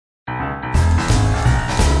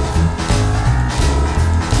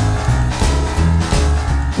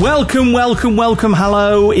Welcome,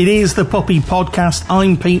 hello. It is the Puppy Podcast.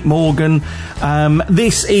 I'm Pete Morgan.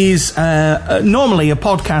 This is normally a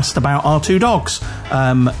podcast about our two dogs.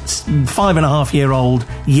 5.5-year-old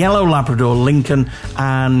Yellow Labrador Lincoln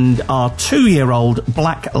and our 2-year-old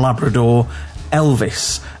Black Labrador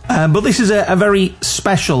Elvis. But this is a very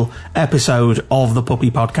special episode of the Puppy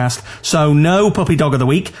Podcast. So no Puppy Dog of the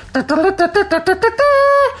Week.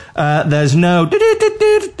 There's no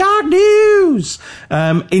dog news.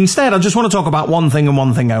 Instead, I just want to talk about one thing and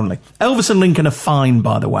one thing only. Elvis and Lincoln are fine,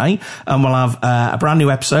 by the way. And we'll have a brand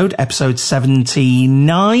new episode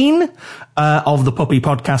 79 of the Puppy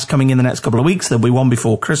Podcast coming in the next couple of weeks. There'll be one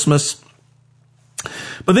before Christmas.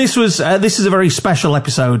 But this is a very special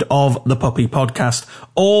episode of the Puppy Podcast,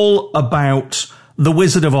 all about The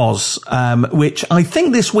Wizard of Oz, which I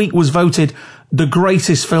think this week was voted the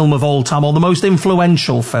greatest film of all time, or the most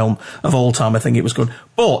influential film of all time. I think it was good.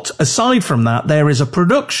 But aside from that, there is a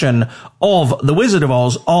production of The Wizard of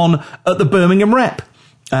Oz on at the Birmingham Rep,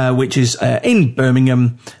 which is in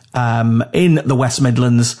Birmingham, in the West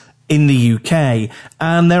Midlands, in the UK.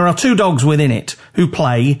 And there are two dogs within it who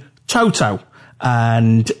play Toto.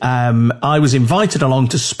 And I was invited along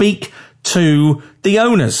to speak to the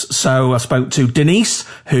owners. So I spoke to Denise,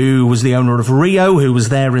 who was the owner of Rio, who was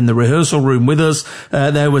there in the rehearsal room with us.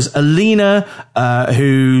 There was Alina,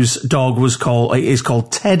 whose dog is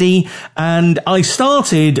called Teddy. And I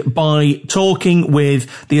started by talking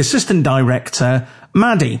with the assistant director,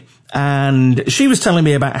 Maddie. And she was telling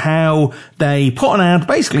me about how they put an ad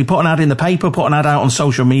in the paper, put an ad out on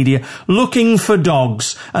social media, looking for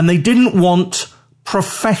dogs. And they didn't want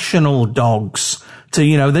professional dogs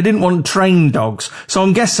they didn't want trained dogs. So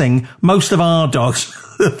I'm guessing most of our dogs,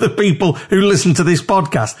 the people who listen to this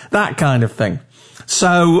podcast, that kind of thing.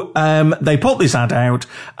 So, they put this ad out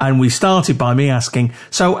and we started by me asking,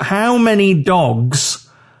 so how many dogs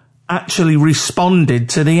actually responded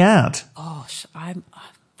to the ad? Gosh, I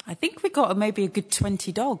think we got maybe a good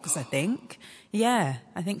 20 dogs, I think. Yeah,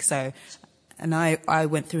 I think so. And I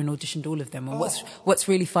went through and auditioned all of them. And what's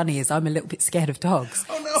really funny is I'm a little bit scared of dogs.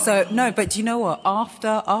 Oh, no. So, no, but do you know what?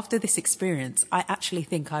 After this experience, I actually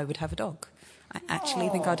think I would have a dog.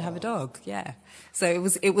 Think I'd have a dog, yeah. So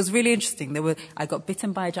it was really interesting. I got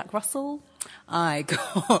bitten by a Jack Russell.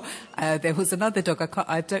 There was another dog,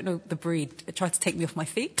 I don't know the breed, it tried to take me off my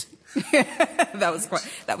feet. That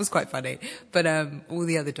was quite funny. But all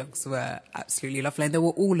the other dogs were absolutely lovely, and they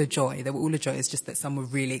were all a joy. It's just that some were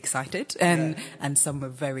really excited and some were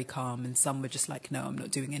very calm, and some were just like, no, I'm not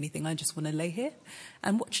doing anything. I just want to lay here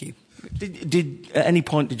and watch you. Did at any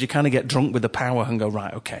point did you kind of get drunk with the power and go,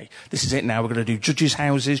 right, okay, this is it now, we're going to do judges'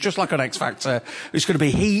 houses, just like on X Factor, it's going to be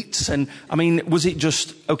heats? And I mean, was it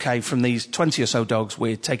just, okay, from these 20 or so dogs,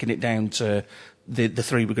 we're taking it down to the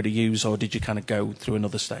three we're going to use, or did you kind of go through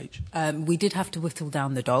another stage? We did have to whittle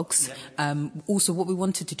down the dogs. Yeah. Also, what we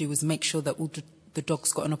wanted to do was make sure that all the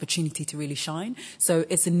dogs got an opportunity to really shine. So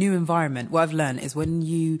it's a new environment. What I've learned is when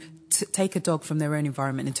you take a dog from their own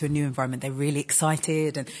environment into a new environment, they're really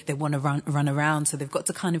excited and they want to run around. So they've got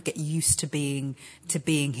to kind of get used to being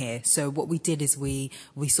here. So what we did is we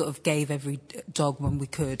sort of gave every dog, when we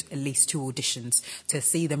could, at least 2 auditions to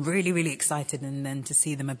see them really, really excited, and then to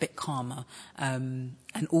see them a bit calmer. And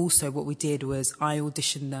also what we did was I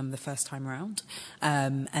auditioned them the first time around.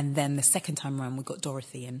 And then the second time around we got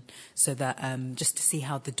Dorothy in, so that just to see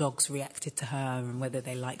how the dogs reacted to her and whether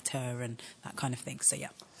they liked her and that kind of thing. So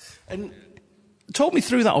yeah. And talk me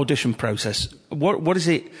through that audition process. What is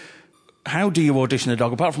it? How do you audition a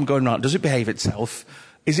dog? Apart from going around, does it behave itself?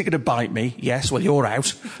 Is it going to bite me? Yes. Well, you're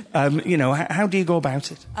out. How do you go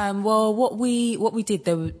about it? Well, what we did,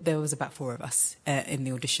 there was about 4 of us in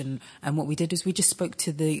the audition, and what we did is we just spoke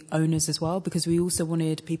to the owners as well, because we also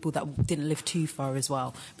wanted people that didn't live too far as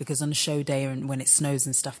well, because on a show day and when it snows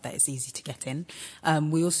and stuff, that it's easy to get in.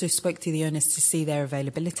 We also spoke to the owners to see their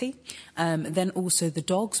availability. Then also the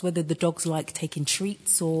dogs, whether the dogs like taking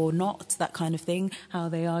treats or not, that kind of thing, how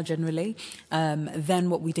they are generally.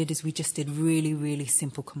 Then what we did is we just did really, really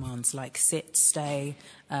simple commands like sit, stay.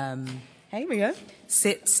 Hey, Rio.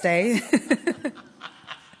 Sit, stay.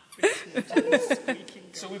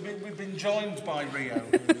 So we've been joined by Rio,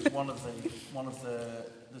 who is one of the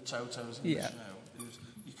Totos in the show.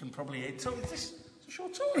 You can probably hear. So it's a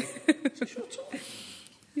short toy. It's a short toy.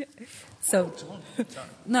 So,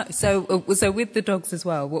 no. So with the dogs as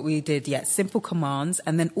well, what we did, simple commands,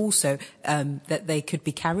 and then also that they could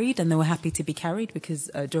be carried, and they were happy to be carried because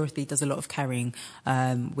Dorothy does a lot of carrying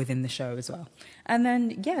within the show as well. And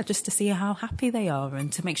then just to see how happy they are,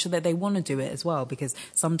 and to make sure that they want to do it as well, because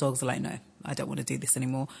some dogs are like, no, I don't want to do this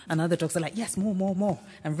anymore, and other dogs are like, yes, more, more, more.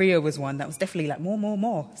 And Rio was one that was definitely like more, more,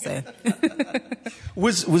 more. So,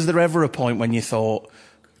 was there ever a point when you thought,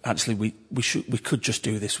 actually, we could just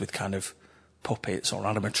do this with kind of puppets or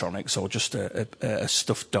animatronics or just a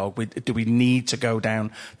stuffed dog? Do we need to go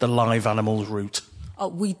down the live animals route? Oh,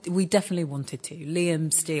 we definitely wanted to.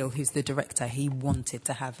 Liam Steele, who's the director, he wanted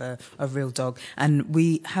to have a real dog. And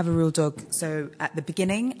we have a real dog, so at the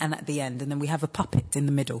beginning and at the end, and then we have a puppet in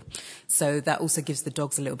the middle. So that also gives the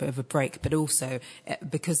dogs a little bit of a break, but also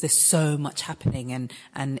because there's so much happening,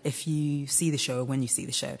 and if you see the show, or when you see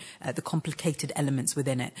the show, the complicated elements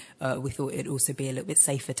within it, we thought it'd also be a little bit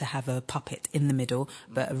safer to have a puppet in the middle,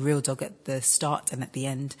 but a real dog at the start and at the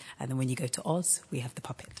end. And then when you go to Oz, we have the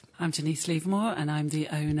puppet. I'm Denise Levermore, and I'm the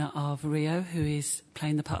owner of Rio, who is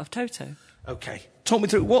playing the part of Toto. Okay. Talk me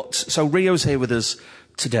through so Rio's here with us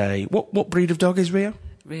today. What breed of dog is Rio?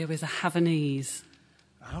 Rio is a Havanese.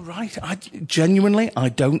 All right. I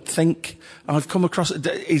don't think I've come across it.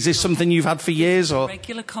 Is this something you've had for years, or?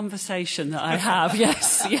 Regular conversation that I have,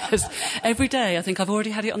 yes. Every day. I think I've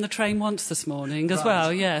already had it on the train once this morning as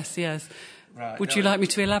well, yes. Right. Would you like me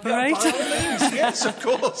to elaborate? Yeah, by all means, yes, of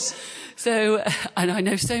course. So, and I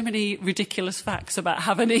know so many ridiculous facts about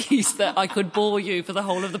Havanese that I could bore you for the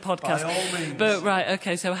whole of the podcast. By all means. But right,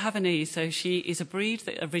 okay, so Havanese, so she is a breed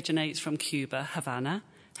that originates from Cuba, Havana,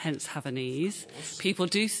 hence Havanese. People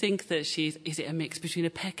do think that is it a mix between a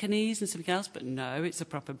Pekingese and something else? But no, it's a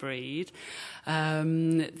proper breed.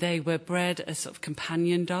 They were bred as sort of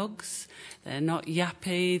companion dogs. They're not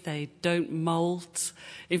yappy. They don't molt.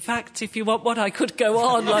 In fact, if you want one, I could go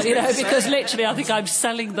on, because literally I think I'm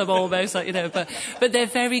selling them almost, but they're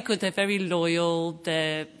very good. They're very loyal.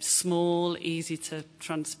 They're small, easy to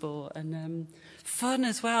transport, and fun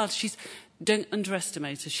as well. Don't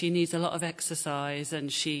underestimate her. She needs a lot of exercise, and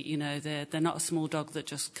they're not a small dog that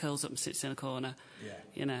just curls up and sits in a corner.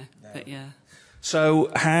 No. But yeah. So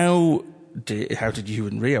how did you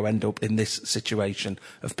and Rio end up in this situation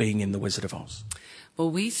of being in The Wizard of Oz? Well,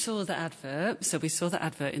 we saw the advert. So we saw the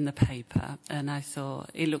advert in the paper, and I thought,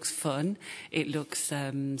 it looks fun. It looks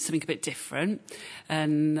something a bit different.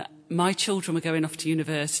 And my children were going off to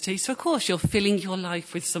university, so of course you're filling your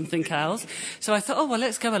life with something else. So I thought,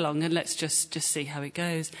 let's go along and let's just see how it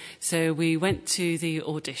goes. So we went to the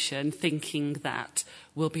audition thinking that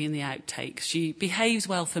we'll be in the outtakes. She behaves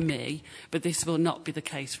well for me, but this will not be the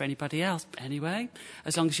case for anybody else. Anyway,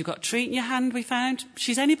 as long as you've got a treat in your hand, we found,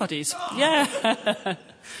 she's anybody's. Yeah.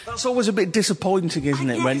 That's always a bit disappointing, isn't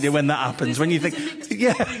it, when that happens? When you think,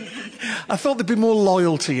 I thought there'd be more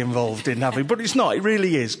loyalty involved in having, but it's not. It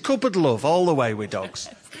really is cupboard love all the way with dogs.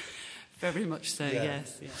 Very much so,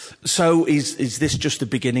 yes. So is this just the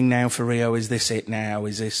beginning now for Rio? Is this it now?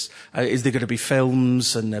 Is there going to be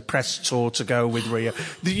films and a press tour to go with Rio?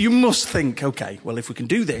 You must think, okay, well, if we can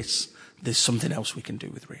do this, there's something else we can do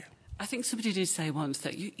with Rio. I think somebody did say once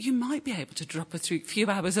that you might be able to drop a few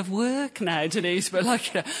hours of work now, Denise, but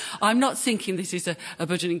I'm not thinking this is a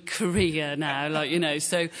budding career now,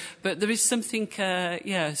 but there is something,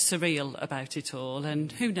 surreal about it all,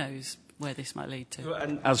 and who knows where this might lead to.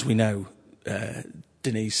 And as we know,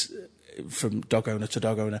 Denise, from dog owner to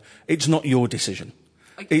dog owner, it's not your decision.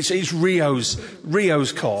 It's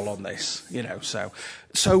Rio's call on this,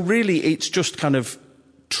 So really it's just kind of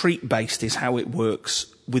treat based is how it works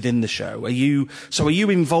within the show. Are you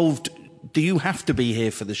involved? Do you have to be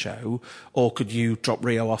here for the show, or could you drop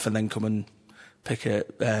Rio off and then come and pick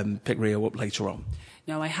Rio up later on?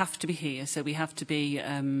 No, I have to be here, so we have to be,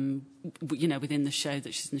 within the show,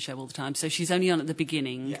 that she's in the show all the time. So she's only on at the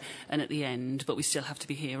beginning and at the end, but we still have to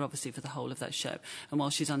be here, obviously, for the whole of that show. And while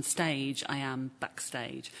she's on stage, I am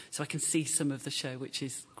backstage, so I can see some of the show, which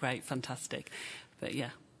is great, fantastic. But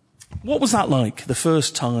yeah. What was that like, the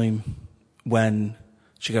first time when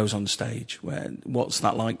she goes on stage? What's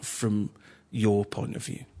that like from your point of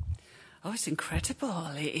view? Oh, it's incredible.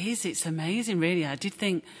 It is. It's amazing, really. I did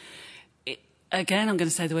think... Again, I'm going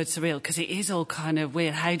to say the word surreal because it is all kind of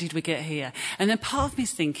weird. How did we get here? And then part of me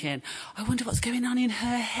is thinking, I wonder what's going on in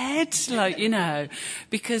her head,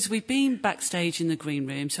 because we've been backstage in the green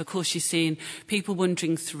room. So, of course, she's seeing people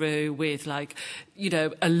wandering through with,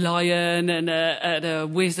 a lion and a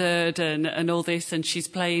wizard and all this. And she's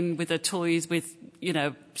playing with her toys with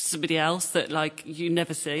somebody else that like you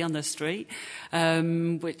never see on the street,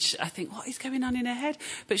 which I think, what is going on in her head?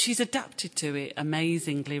 But she's adapted to it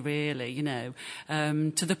amazingly, really, to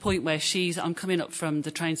the point where I'm coming up from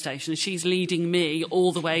the train station and she's leading me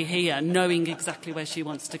all the way here, knowing exactly where she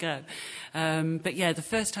wants to go. But yeah, the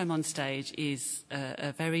first time on stage is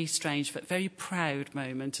a very strange but very proud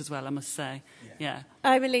moment as well, I must say. Yeah.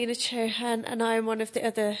 I'm Alina Chohan, and I'm one of the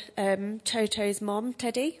other Toto's mom,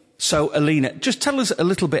 Teddy. So, Alina, just tell us a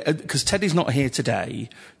little bit, because Teddy's not here today.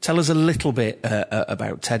 Tell us a little bit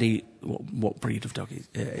about Teddy. What breed of dog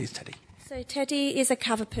is Teddy? So Teddy is a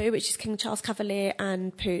Cavapoo, which is King Charles Cavalier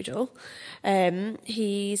and Poodle.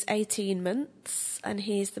 He's 18 months, and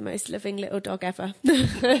he's the most loving little dog ever.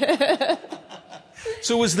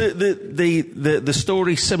 So was the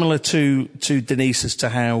story similar to Denise as to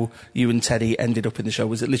how you and Teddy ended up in the show?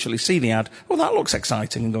 Was it literally see the ad? Oh, that looks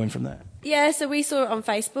exciting, and going from there? Yeah, so we saw it on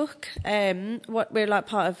Facebook. We're like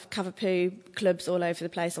part of Cavapoo clubs all over the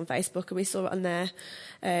place on Facebook, and we saw it on there.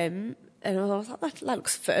 And I was like, that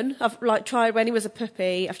looks fun. I've like tried when he was a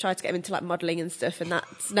puppy. I've tried to get him into like modelling and stuff, and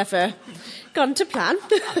that's never gone to plan.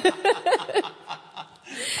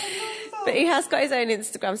 But he has got his own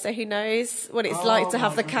Instagram, so he knows what it's like to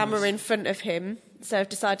have the camera in front of him. So I've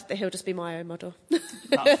decided that he'll just be my own model.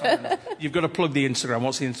 That's fair enough. You've got to plug the Instagram.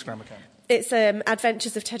 What's the Instagram account? It's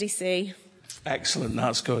Adventures of Teddy C. Excellent,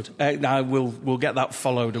 that's good. Now we'll get that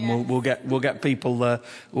followed, and we'll get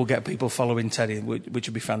people following Teddy, which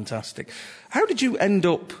would be fantastic. How did you end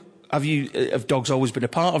up? Have dogs always been a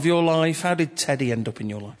part of your life? How did Teddy end up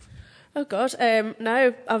in your life? Oh God,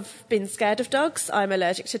 no, I've been scared of dogs. I'm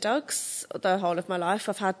allergic to dogs the whole of my life.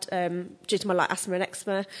 I've had, due to my asthma and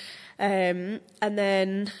eczema, and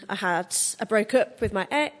then I broke up with my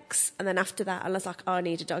ex, and then after that I was like, I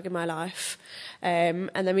need a dog in my life. And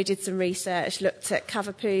then we did some research, looked at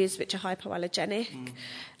Cavapoos, which are hypoallergenic,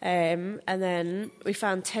 and then we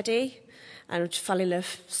found Teddy, and just fell in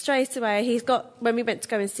love straight away. When we went to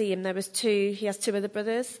go and see him, he has two other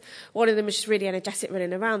brothers. One of them was just really energetic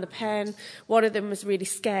running around the pen. One of them was really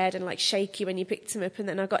scared and like shaky when you picked him up. And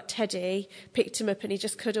then I got Teddy, picked him up, and he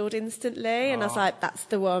just cuddled instantly. And I was like, that's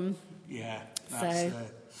the one. Yeah.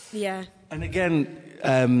 Yeah. And again,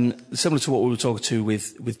 similar to what we were talking to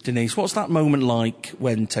with Denise, what's that moment like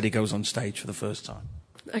when Teddy goes on stage for the first time?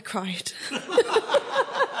 I cried.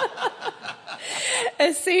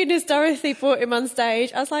 As soon as Dorothy brought him on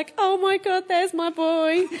stage, I was like, oh my God, there's my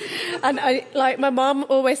boy. And my mum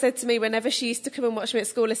always said to me, whenever she used to come and watch me at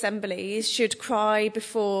school assemblies, she'd cry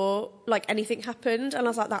before like anything happened. And I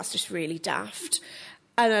was like, that's just really daft.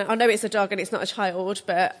 And I know it's a dog and it's not a child,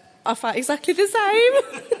 but I felt exactly the same.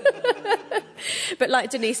 But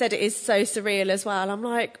like Denise said, it is so surreal as well. I'm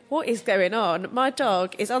like, what is going on? My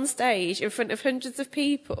dog is on stage in front of hundreds of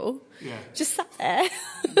people, just sat there.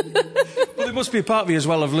 Well, there must be a part of you as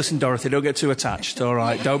well of, listen, Dorothy, don't get too attached, all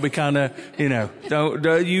right? Don't be kind of,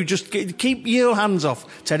 don't you just keep your hands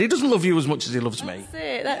off. Teddy doesn't love you as much as he loves me.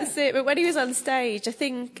 That's it. But when he was on stage, I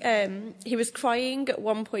think he was crying at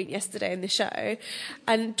one point yesterday in the show,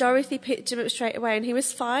 and Dorothy picked him up straight away, and he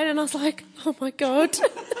was fine, and I was like, oh my God.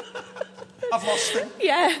 I've lost him.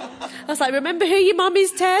 Yeah. I was like, remember who your mum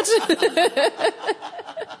is, Ted?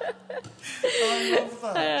 I love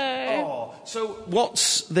that. So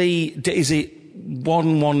what's is it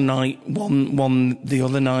one night, one the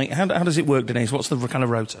other night? How does it work, Denise? What's the kind of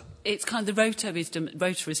rota? It's kind of the rota is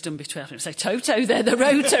done between, I don't say Toto there, the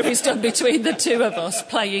rota is done between the two of us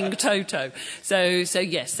playing Toto. So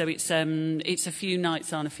yes, so it's a few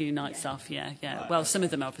nights on, a few nights off, yeah. Well, some of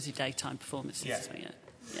them are obviously daytime performances, so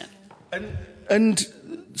yeah. And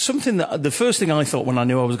something that the first thing I thought when I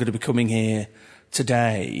knew I was going to be coming here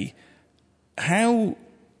today, how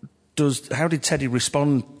did Teddy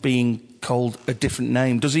respond being called a different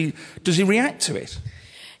name? Does he react to it?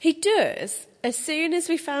 He does. As soon as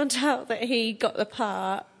we found out that he got the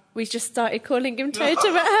part, we just started calling him Toto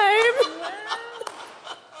at home.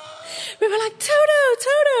 We were like,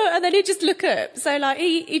 Toto, and then he'd just look up. So like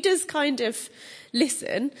he does kind of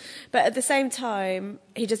listen, but at the same time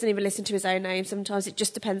he doesn't even listen to his own name. Sometimes it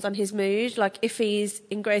just depends on his mood. Like if he's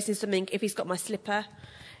engrossed in something, if he's got my slipper,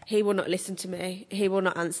 he will not listen to me, he will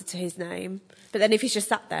not answer to his name. But then if he's just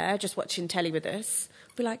sat there just watching telly with us,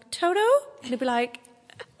 we'll be like, Toto, and he'll be like,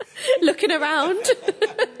 looking around.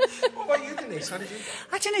 What about you, Denise? How did you...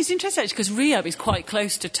 I don't know, it's interesting actually because Rio is quite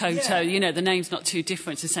close to Toto. You know, the name's not too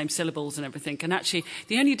different, it's the same syllables and everything. And actually,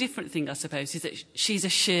 the only different thing, I suppose, is that she's a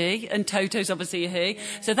she and Toto's obviously a he.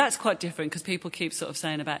 So that's quite different because people keep sort of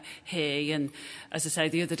saying about he. And as I say,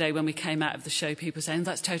 the other day when we came out of the show, people were saying,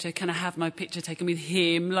 that's Toto, can I have my picture taken with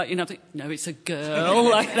him? Like, you know, I think, no, it's a girl.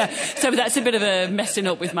 Like that. So that's a bit of a messing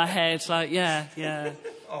up with my head. Like, yeah.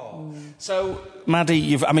 Oh. So, Maddie,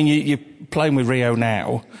 you're playing with Rio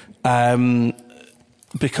now,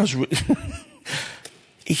 because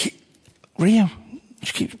Rio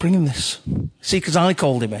just keeps bringing this. See, because I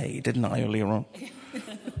called him a he, didn't I, earlier on?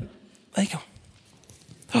 There you go.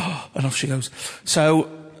 Oh, and off she goes. So,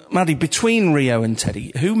 Maddie, between Rio and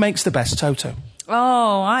Teddy, who makes the best Toto?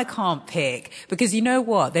 Oh, I can't pick. Because you know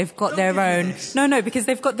what? They've got their own... No, because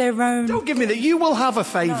they've got their own... Don't give me that. You will have a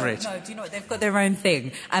favourite. No, do you know what? They've got their own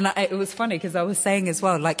thing. And it was funny because I was saying as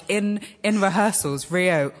well, like in rehearsals,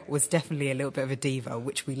 Rio was definitely a little bit of a diva,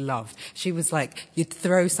 which we loved. She was like, you'd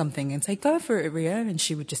throw something and say, go for it, Rio. And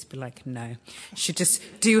she would just be like, no. She'd just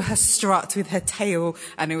do her strut with her tail.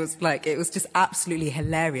 And it was just absolutely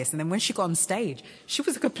hilarious. And then when she got on stage, she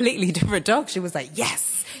was a completely different dog. She was like,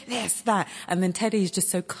 yes, this, that. And then Teddy's just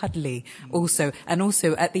so cuddly also. And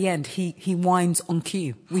also at the end, he whines on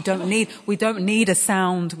cue. We don't need a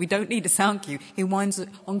sound. We don't need a sound cue. He whines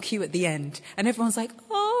on cue at the end. And everyone's like,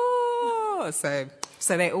 oh. So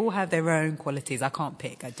they all have their own qualities. I can't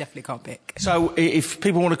pick. I definitely can't pick. So if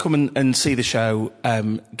people want to come and see the show,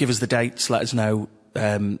 give us the dates, let us know,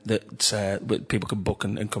 that people can book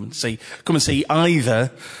and come and see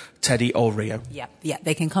either Teddy or Rio. Yeah,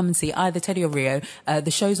 they can come and see either Teddy or Rio.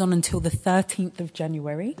 The show's on until the 13th of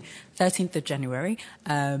January.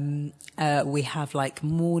 We have like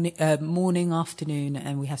morning, afternoon,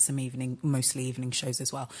 and we have some mostly evening shows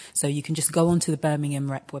as well. So you can just go onto the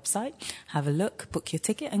Birmingham Rep website, have a look, book your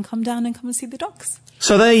ticket, and come down and come and see the dogs.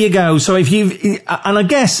 So there you go. So and I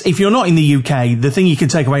guess if you're not in the UK, the thing you can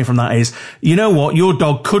take away from that is, you know what, your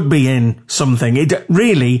dog could be in something. It's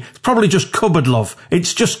probably just cupboard love.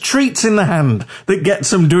 It's just treats in the hand that gets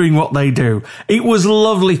them doing what they do. It was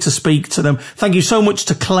lovely to speak to them. Thank you so much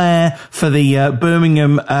to Claire for the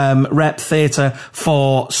Birmingham Rep Theatre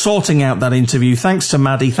for sorting out that interview. Thanks to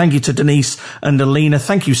Maddie. Thank you to Denise and Alina.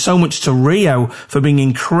 Thank you so much to Rio for being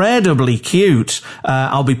incredibly cute.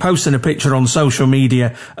 I'll be posting a picture on social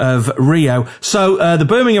media of Rio. So the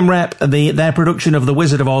Birmingham Rep, their production of The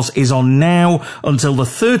Wizard of Oz is on now until the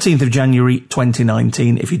 13th of January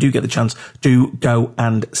 2019. If you do get the chance, do go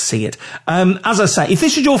and see it. As I say, if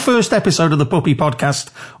this is your first episode of the Puppy Podcast,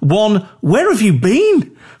 one, where have you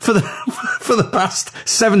been for the past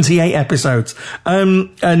 78 episodes?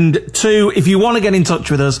 And two, if you want to get in touch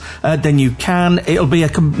with us, then you can. It'll be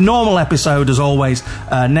a normal episode as always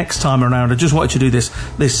next time around. I just wanted to do this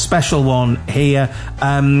special one here.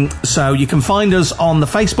 So you can find us on the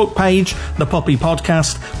Facebook page, The Puppy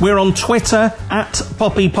Podcast. We're on Twitter at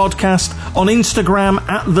Puppy Podcast, on Instagram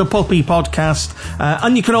at The Puppy Podcast,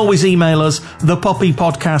 and you can always email us,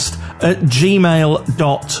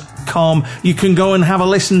 thepuppypodcast@gmail.com. You can go and have a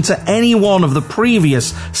listen to any one of the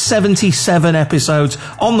previous 77 episodes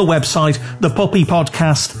on the website,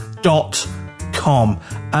 thepuppypodcast.com.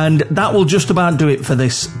 And that will just about do it for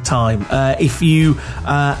this time. If you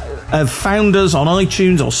have found us on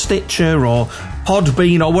iTunes or Stitcher or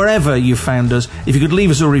Podbean or wherever you found us, if you could leave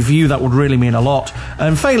us a review, that would really mean a lot.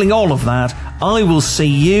 And failing all of that, I will see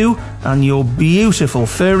you and your beautiful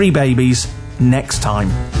furry babies next time.